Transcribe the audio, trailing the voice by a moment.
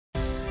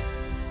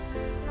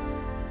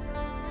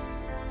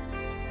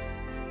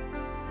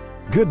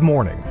Good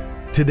morning.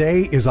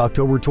 Today is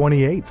October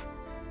 28th.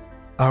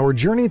 Our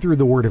journey through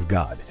the Word of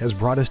God has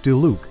brought us to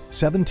Luke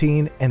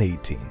 17 and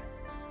 18.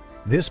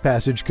 This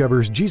passage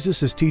covers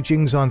Jesus'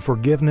 teachings on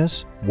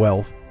forgiveness,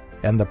 wealth,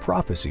 and the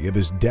prophecy of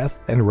his death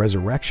and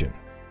resurrection.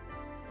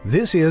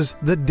 This is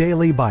the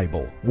Daily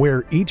Bible,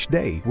 where each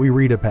day we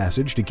read a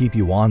passage to keep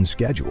you on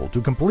schedule to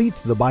complete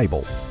the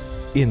Bible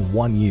in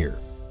 1 year.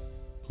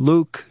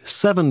 Luke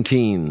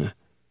 17.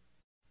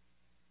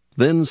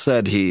 Then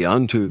said he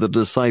unto the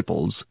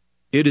disciples,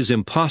 It is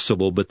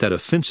impossible but that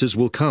offenses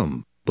will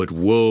come, but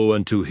woe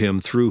unto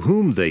him through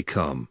whom they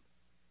come.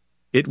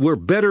 It were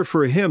better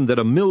for him that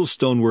a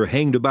millstone were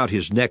hanged about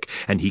his neck,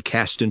 and he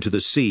cast into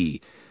the sea,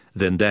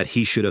 than that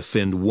he should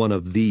offend one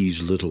of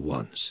these little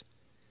ones.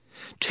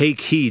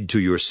 Take heed to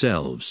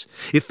yourselves.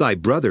 If thy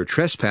brother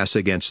trespass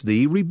against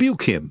thee,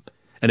 rebuke him,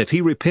 and if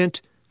he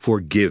repent,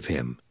 forgive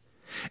him.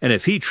 And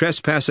if he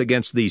trespass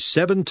against thee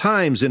 7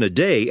 times in a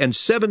day, and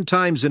 7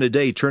 times in a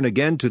day turn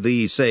again to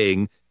thee,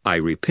 saying, I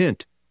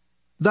repent,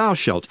 thou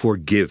shalt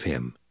forgive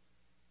him.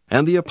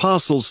 And the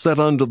apostles said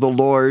unto the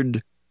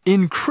Lord,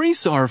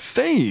 Increase our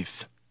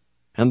faith.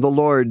 And the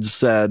Lord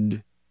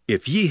said,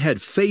 If ye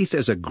had faith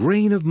as a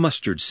grain of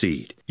mustard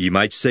seed, ye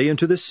might say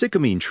unto the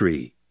sycamore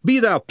tree, Be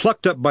thou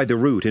plucked up by the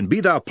root, and be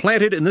thou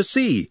planted in the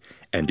sea,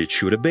 and it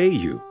should obey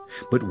you.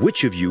 But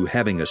which of you,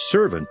 having a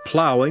servant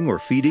plowing or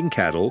feeding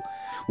cattle,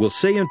 will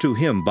say unto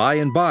him by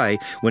and by,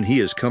 when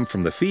he is come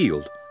from the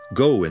field,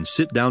 Go and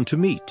sit down to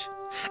meat?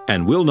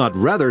 And will not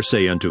rather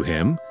say unto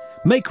him,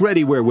 Make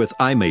ready wherewith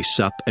I may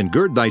sup, and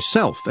gird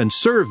thyself, and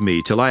serve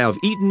me till I have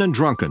eaten and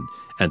drunken,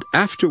 and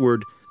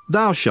afterward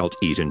thou shalt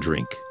eat and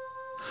drink?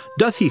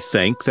 Doth he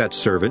thank that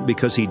servant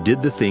because he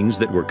did the things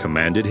that were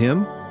commanded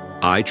him?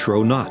 I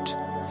trow not.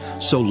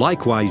 So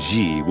likewise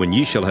ye, when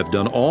ye shall have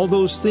done all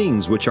those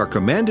things which are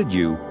commanded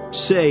you,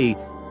 say,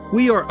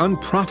 We are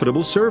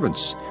unprofitable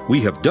servants.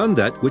 We have done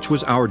that which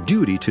was our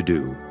duty to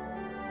do.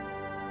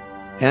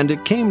 And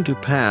it came to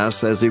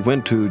pass, as he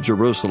went to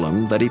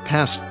Jerusalem, that he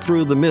passed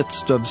through the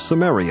midst of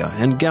Samaria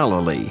and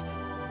Galilee.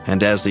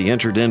 And as he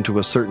entered into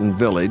a certain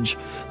village,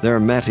 there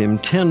met him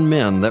 10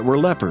 men that were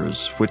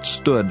lepers, which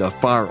stood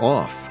afar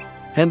off.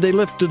 And they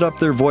lifted up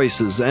their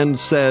voices, and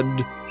said,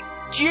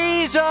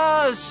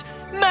 Jesus,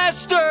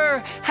 Master,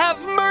 have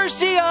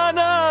mercy on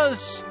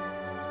us.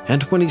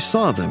 And when he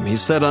saw them, he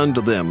said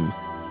unto them,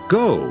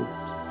 Go,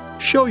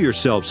 show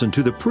yourselves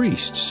unto the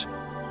priests.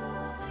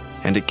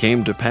 And it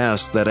came to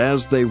pass that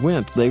as they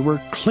went, they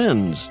were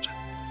cleansed.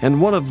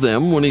 And one of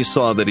them, when he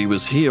saw that he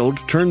was healed,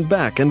 turned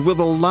back, and with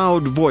a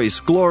loud voice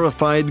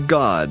glorified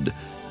God,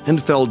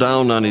 and fell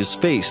down on his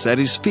face at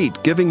his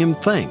feet, giving him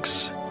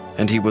thanks.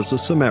 And he was a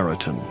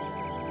Samaritan.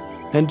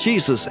 And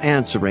Jesus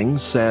answering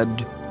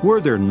said,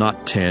 Were there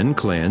not 10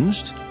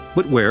 cleansed?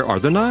 But where are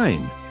the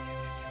 9?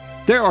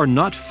 There are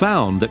not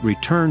found that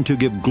return to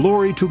give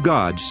glory to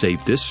God,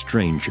 save this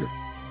stranger.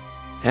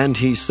 And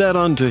he said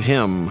unto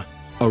him,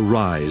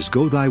 Arise,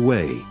 go thy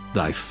way,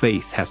 thy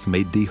faith hath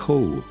made thee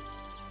whole.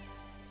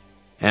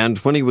 And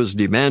when he was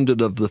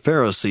demanded of the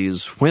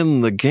Pharisees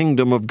when the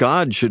kingdom of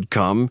God should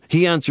come,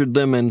 he answered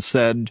them and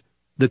said,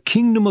 The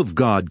kingdom of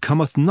God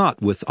cometh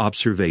not with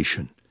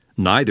observation,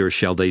 neither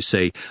shall they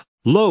say,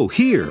 Lo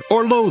here,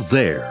 or lo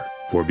there,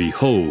 for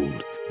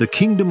behold, the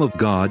kingdom of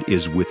God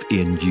is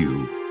within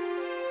you.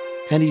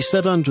 And he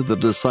said unto the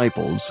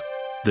disciples,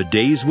 The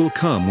days will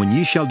come when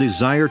ye shall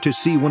desire to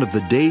see one of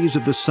the days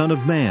of the Son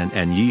of Man,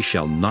 and ye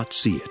shall not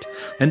see it.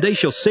 And they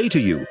shall say to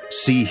you,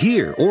 See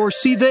here, or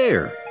see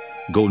there.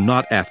 Go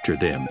not after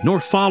them, nor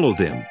follow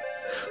them.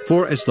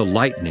 For as the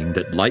lightning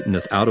that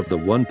lighteneth out of the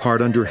one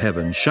part under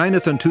heaven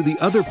shineth unto the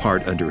other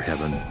part under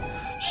heaven,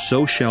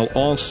 so shall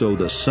also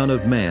the Son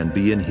of Man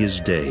be in his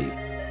day.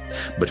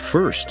 But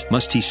first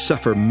must he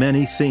suffer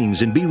many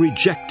things, and be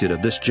rejected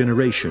of this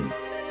generation.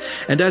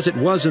 And as it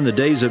was in the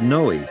days of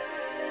Noe,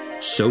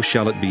 so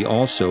shall it be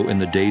also in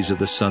the days of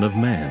the Son of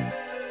Man.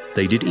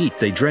 They did eat,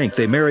 they drank,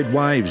 they married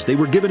wives, they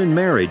were given in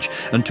marriage,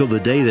 until the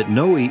day that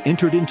Noe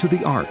entered into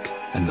the ark,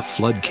 and the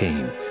flood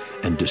came,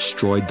 and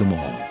destroyed them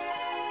all.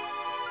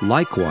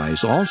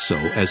 Likewise also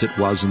as it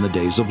was in the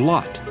days of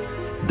Lot.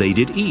 They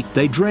did eat,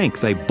 they drank,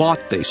 they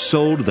bought, they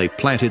sold, they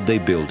planted, they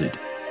builded.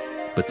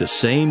 But the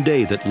same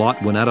day that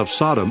Lot went out of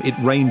Sodom, it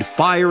rained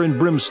fire and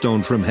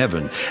brimstone from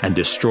heaven, and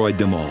destroyed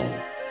them all.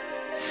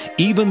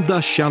 Even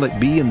thus shall it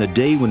be in the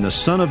day when the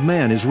Son of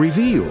Man is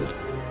revealed.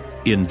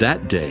 In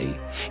that day,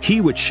 he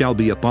which shall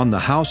be upon the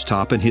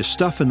housetop and his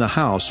stuff in the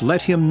house,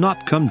 let him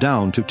not come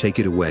down to take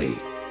it away.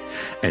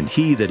 And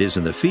he that is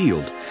in the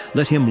field,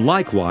 let him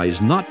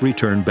likewise not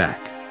return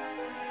back.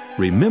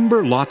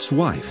 Remember Lot's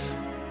wife.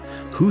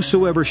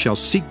 Whosoever shall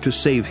seek to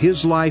save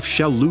his life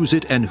shall lose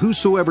it, and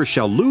whosoever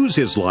shall lose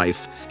his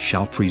life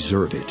shall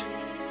preserve it.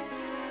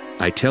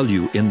 I tell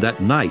you, in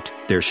that night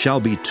there shall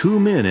be 2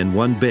 men in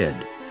one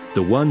bed.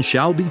 The one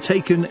shall be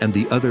taken, and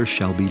the other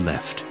shall be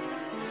left.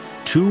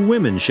 2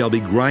 women shall be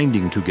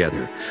grinding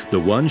together. The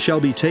one shall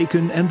be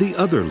taken, and the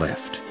other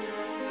left.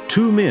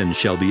 2 men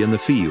shall be in the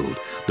field.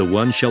 The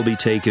one shall be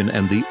taken,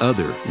 and the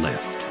other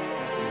left.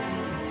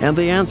 And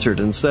they answered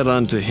and said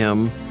unto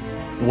him,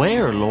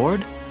 Where,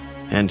 Lord?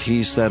 And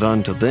he said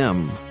unto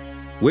them,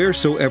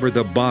 Wheresoever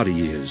the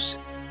body is,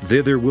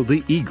 thither will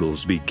the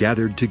eagles be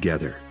gathered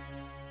together.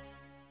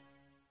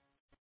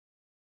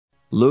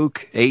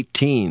 Luke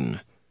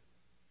 18.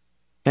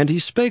 And he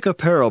spake a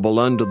parable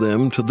unto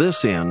them to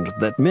this end,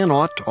 that men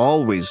ought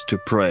always to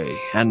pray,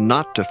 and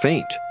not to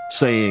faint,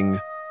 saying,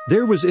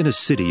 There was in a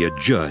city a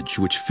judge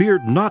which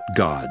feared not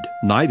God,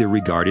 neither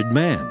regarded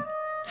man.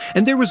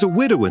 And there was a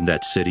widow in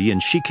that city,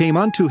 and she came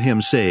unto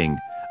him, saying,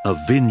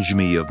 Avenge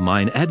me of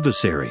mine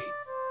adversary.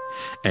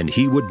 And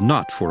he would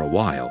not for a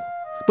while.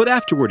 But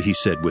afterward he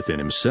said within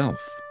himself,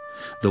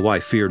 Though I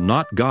fear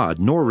not God,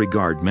 nor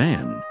regard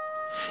man,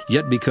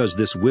 yet because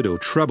this widow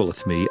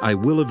troubleth me, I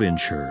will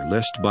avenge her,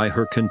 lest by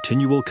her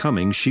continual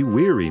coming she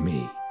weary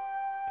me.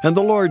 And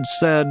the Lord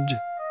said,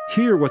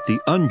 Hear what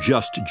the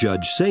unjust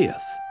judge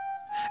saith.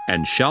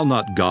 And shall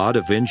not God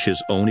avenge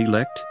his own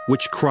elect,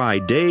 which cry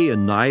day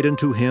and night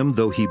unto him,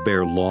 though he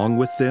bear long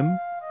with them?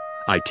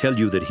 I tell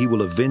you that he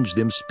will avenge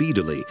them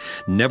speedily.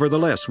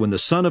 Nevertheless, when the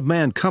Son of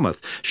Man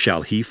cometh,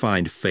 shall he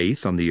find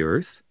faith on the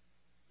earth?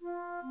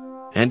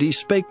 And he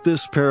spake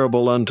this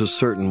parable unto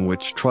certain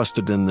which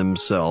trusted in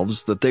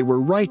themselves that they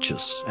were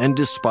righteous, and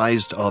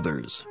despised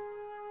others.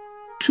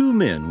 2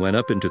 men went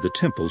up into the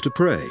temple to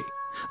pray,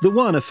 the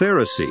one a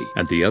Pharisee,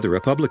 and the other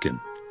a publican.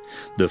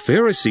 The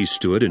Pharisee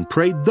stood and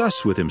prayed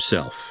thus with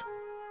himself,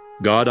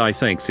 God, I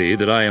thank thee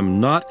that I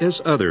am not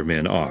as other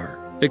men are,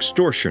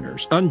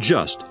 extortioners,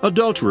 unjust,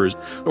 adulterers,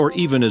 or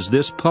even as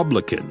this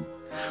publican.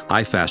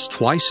 I fast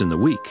twice in the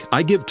week.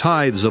 I give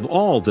tithes of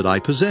all that I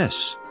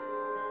possess.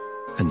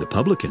 And the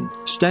publican,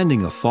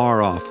 standing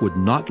afar off, would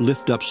not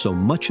lift up so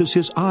much as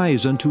his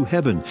eyes unto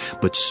heaven,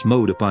 but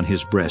smote upon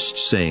his breast,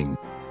 saying,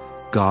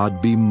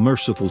 God, be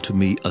merciful to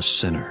me, a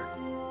sinner.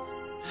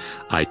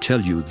 I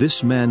tell you,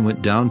 this man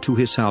went down to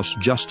his house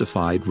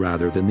justified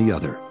rather than the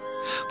other.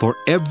 For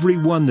every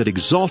one that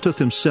exalteth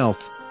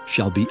himself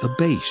shall be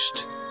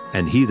abased,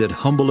 and he that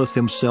humbleth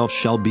himself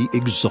shall be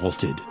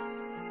exalted.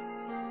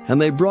 And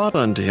they brought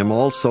unto him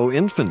also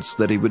infants,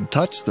 that he would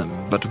touch them.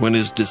 But when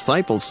his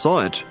disciples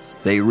saw it,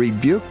 they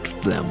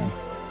rebuked them.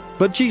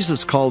 But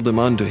Jesus called them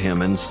unto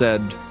him, and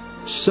said,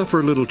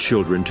 Suffer little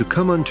children to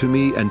come unto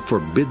me, and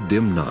forbid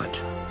them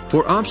not,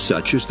 for of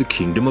such is the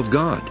kingdom of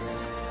God.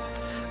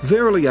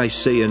 Verily I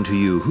say unto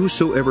you,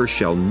 whosoever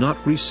shall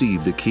not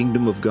receive the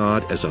kingdom of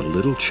God as a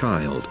little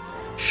child,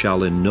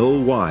 shall in no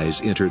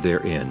wise enter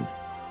therein.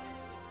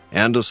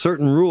 And a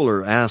certain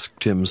ruler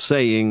asked him,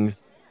 saying,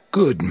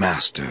 Good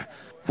Master,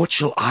 what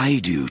shall I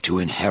do to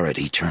inherit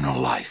eternal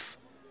life?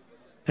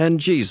 And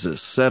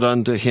Jesus said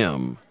unto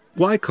him,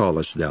 Why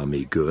callest thou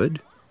me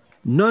good?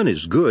 None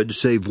is good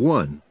save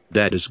one,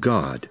 that is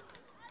God.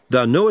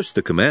 Thou knowest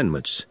the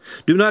commandments.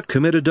 Do not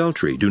commit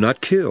adultery, do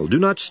not kill, do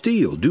not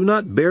steal, do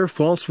not bear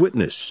false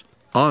witness.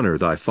 Honor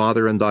thy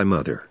father and thy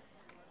mother.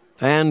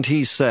 And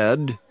he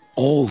said,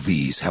 All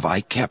these have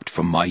I kept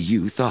from my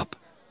youth up.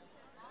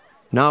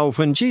 Now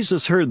when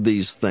Jesus heard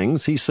these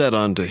things, he said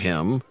unto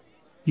him,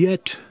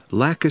 Yet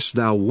lackest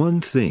thou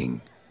one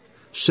thing.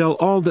 Sell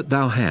all that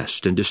thou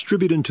hast, and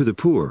distribute unto the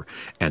poor,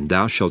 and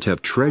thou shalt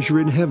have treasure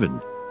in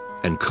heaven.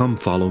 And come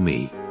follow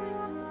me.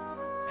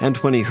 And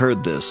when he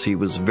heard this, he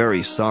was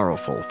very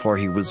sorrowful, for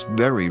he was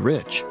very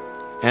rich.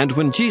 And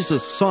when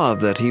Jesus saw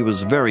that he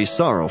was very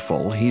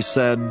sorrowful, he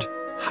said,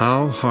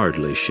 How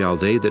hardly shall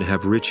they that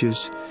have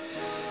riches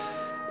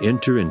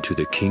enter into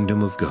the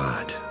kingdom of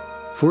God?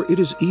 For it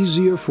is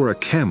easier for a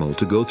camel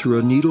to go through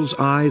a needle's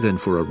eye than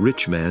for a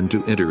rich man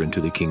to enter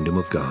into the kingdom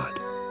of God.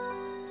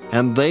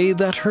 And they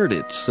that heard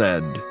it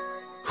said,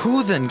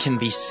 Who then can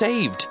be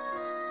saved?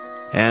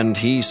 And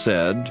he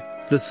said,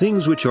 The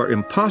things which are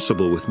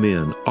impossible with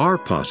men are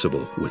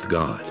possible with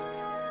God.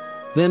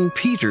 Then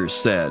Peter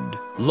said,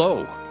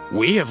 Lo,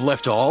 we have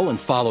left all and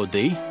followed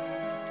thee.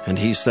 And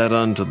he said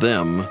unto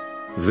them,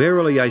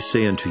 Verily I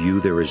say unto you,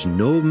 there is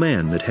no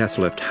man that hath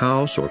left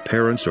house, or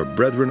parents, or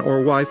brethren,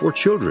 or wife, or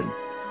children,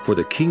 for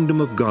the kingdom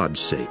of God's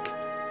sake,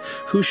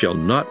 who shall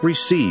not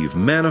receive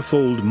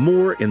manifold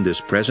more in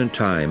this present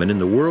time, and in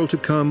the world to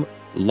come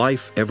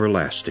life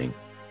everlasting.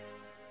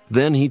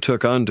 Then he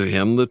took unto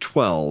him the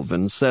 12,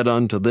 and said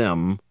unto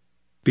them,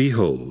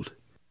 Behold,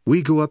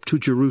 we go up to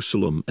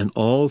Jerusalem, and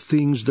all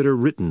things that are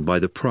written by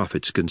the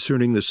prophets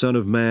concerning the Son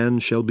of Man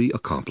shall be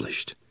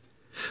accomplished.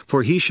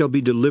 For he shall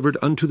be delivered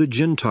unto the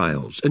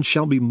Gentiles, and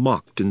shall be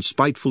mocked, and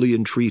spitefully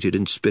entreated,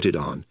 and spitted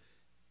on.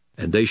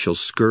 And they shall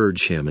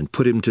scourge him, and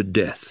put him to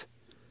death.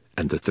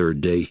 And the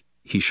 3rd day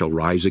he shall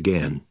rise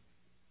again.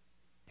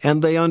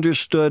 And they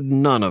understood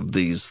none of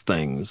these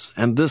things,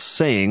 and this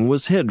saying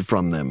was hid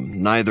from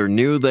them, neither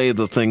knew they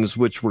the things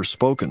which were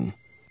spoken.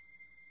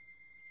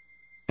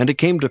 And it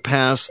came to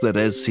pass that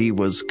as he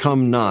was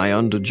come nigh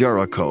unto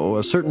Jericho,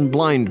 a certain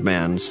blind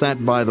man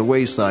sat by the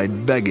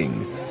wayside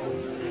begging.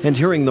 And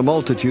hearing the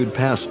multitude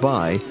pass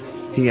by,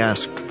 he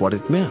asked what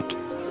it meant.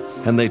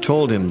 And they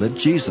told him that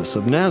Jesus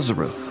of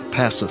Nazareth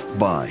passeth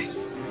by.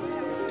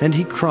 And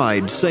he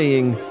cried,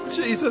 saying,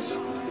 Jesus,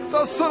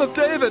 thou Son of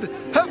David,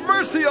 have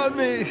mercy on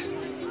me.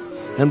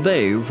 And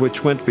they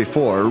which went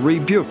before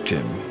rebuked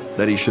him,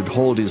 that he should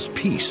hold his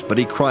peace. But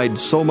he cried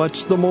so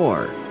much the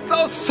more,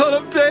 Thou Son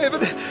of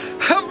David,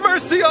 have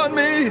mercy on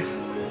me!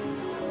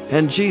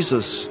 And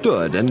Jesus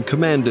stood and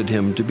commanded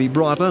him to be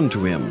brought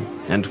unto him.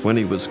 And when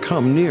he was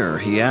come near,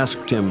 he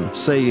asked him,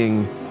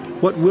 saying,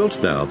 What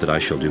wilt thou that I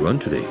shall do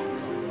unto thee?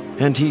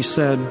 And he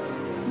said,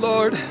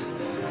 Lord,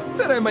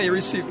 that I may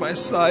receive my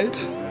sight.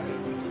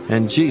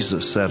 And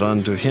Jesus said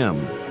unto him,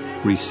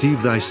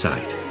 Receive thy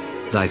sight.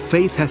 Thy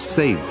faith hath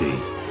saved thee.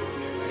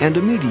 And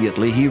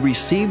immediately he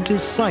received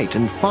his sight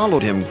and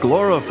followed him,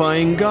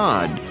 glorifying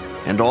God.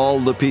 And all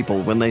the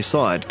people, when they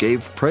saw it,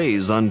 gave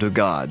praise unto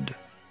God.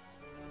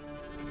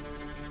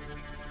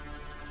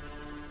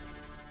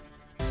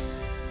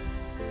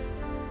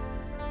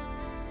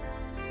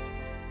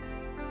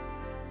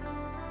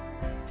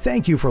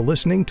 Thank you for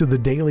listening to the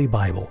Daily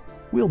Bible.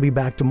 We'll be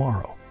back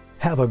tomorrow.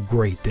 Have a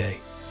great day.